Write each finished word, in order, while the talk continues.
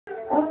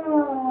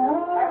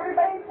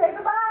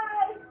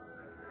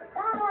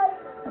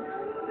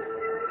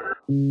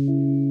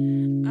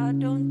I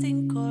don't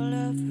think I'll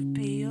ever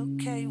be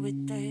okay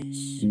with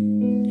this.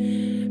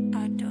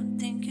 I don't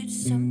think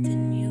it's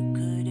something you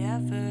could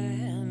ever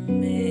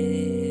miss.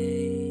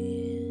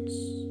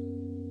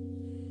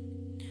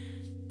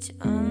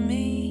 Tell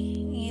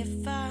me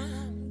if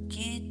I'm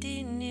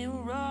getting it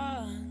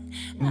wrong.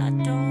 I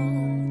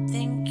don't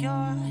think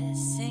you're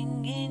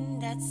singing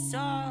that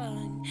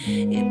song.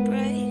 It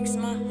breaks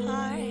my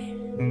heart.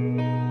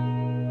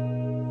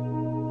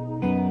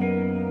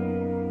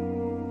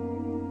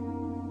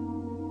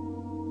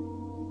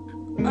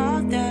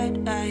 All that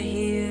I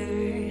hear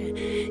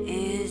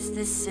is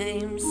the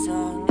same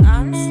song.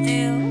 I'm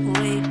still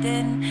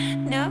waiting,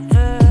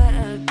 never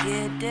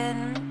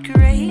getting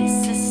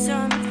grace or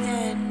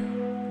something.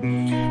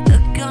 A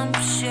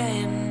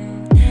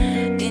gumption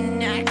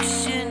in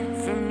action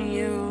from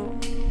you.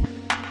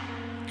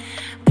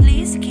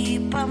 Please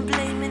keep on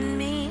blaming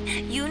me.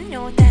 You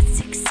know that's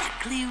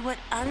exactly what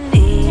I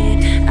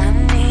need. I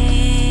need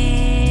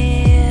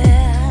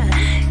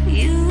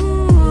you.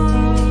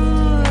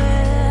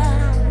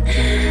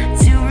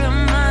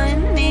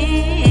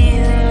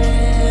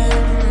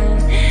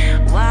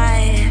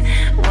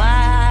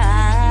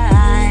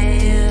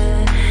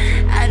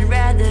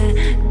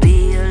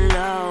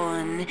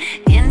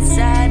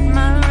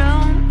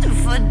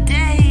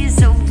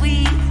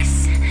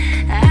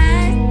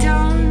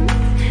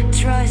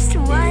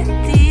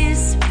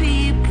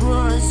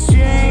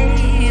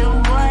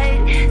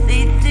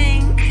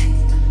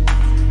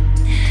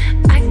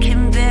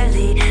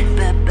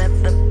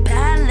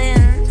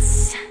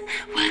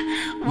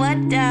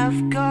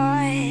 I've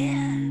got,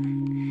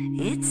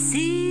 it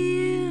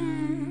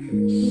seems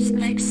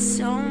like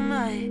so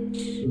much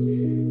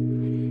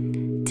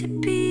to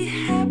be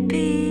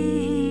happy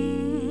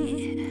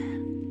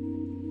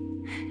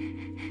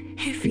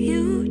if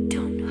you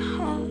don't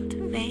hold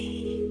me.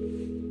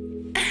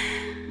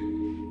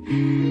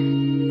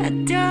 I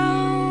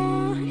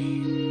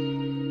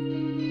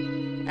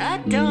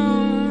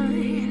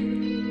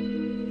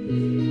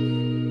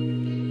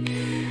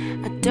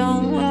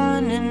don't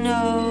wanna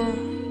know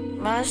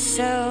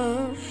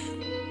myself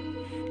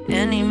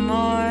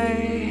anymore.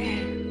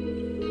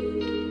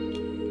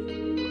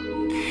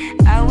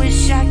 I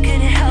wish I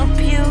could help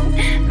you.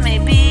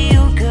 Maybe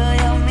you could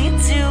help me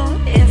too.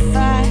 If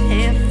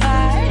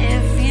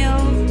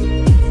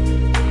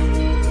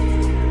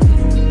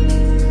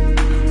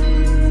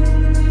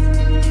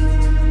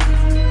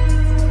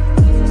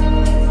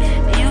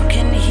you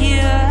can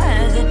hear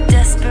the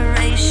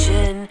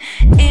desperation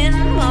in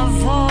my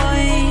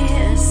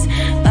voice.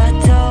 I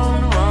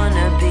don't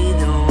wanna be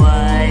the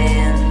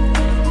one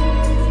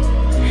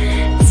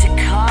to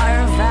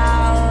carve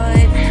out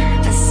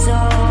a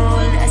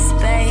soul, a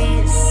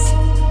space.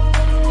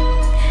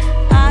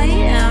 I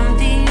am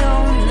the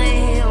only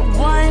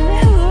one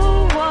who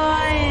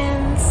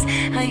wants.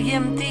 I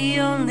am the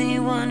only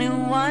one who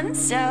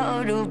wants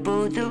out of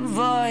both a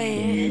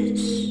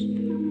voice.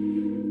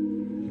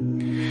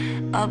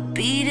 I'll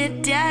beat a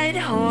dead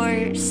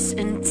horse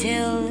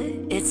until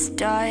it's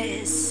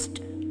dust.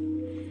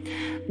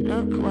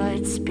 Look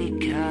what's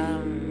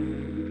become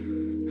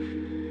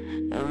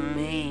of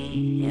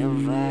me, a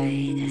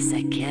voice.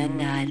 I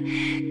cannot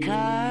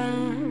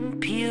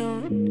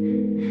compute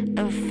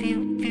a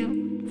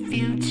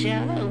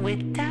future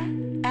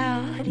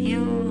without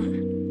you.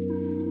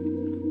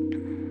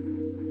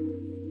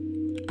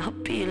 I'll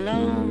be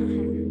alone,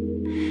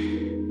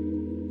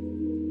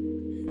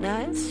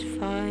 that's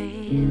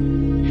fine.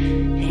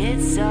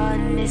 It's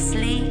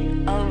honestly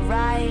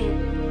alright.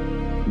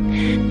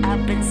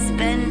 I've been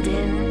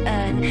spending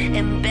an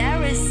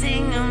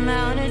embarrassing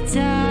amount of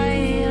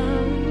time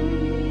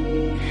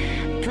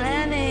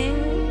planning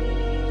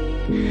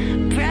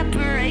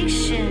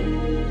preparation.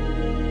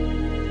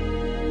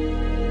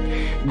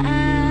 I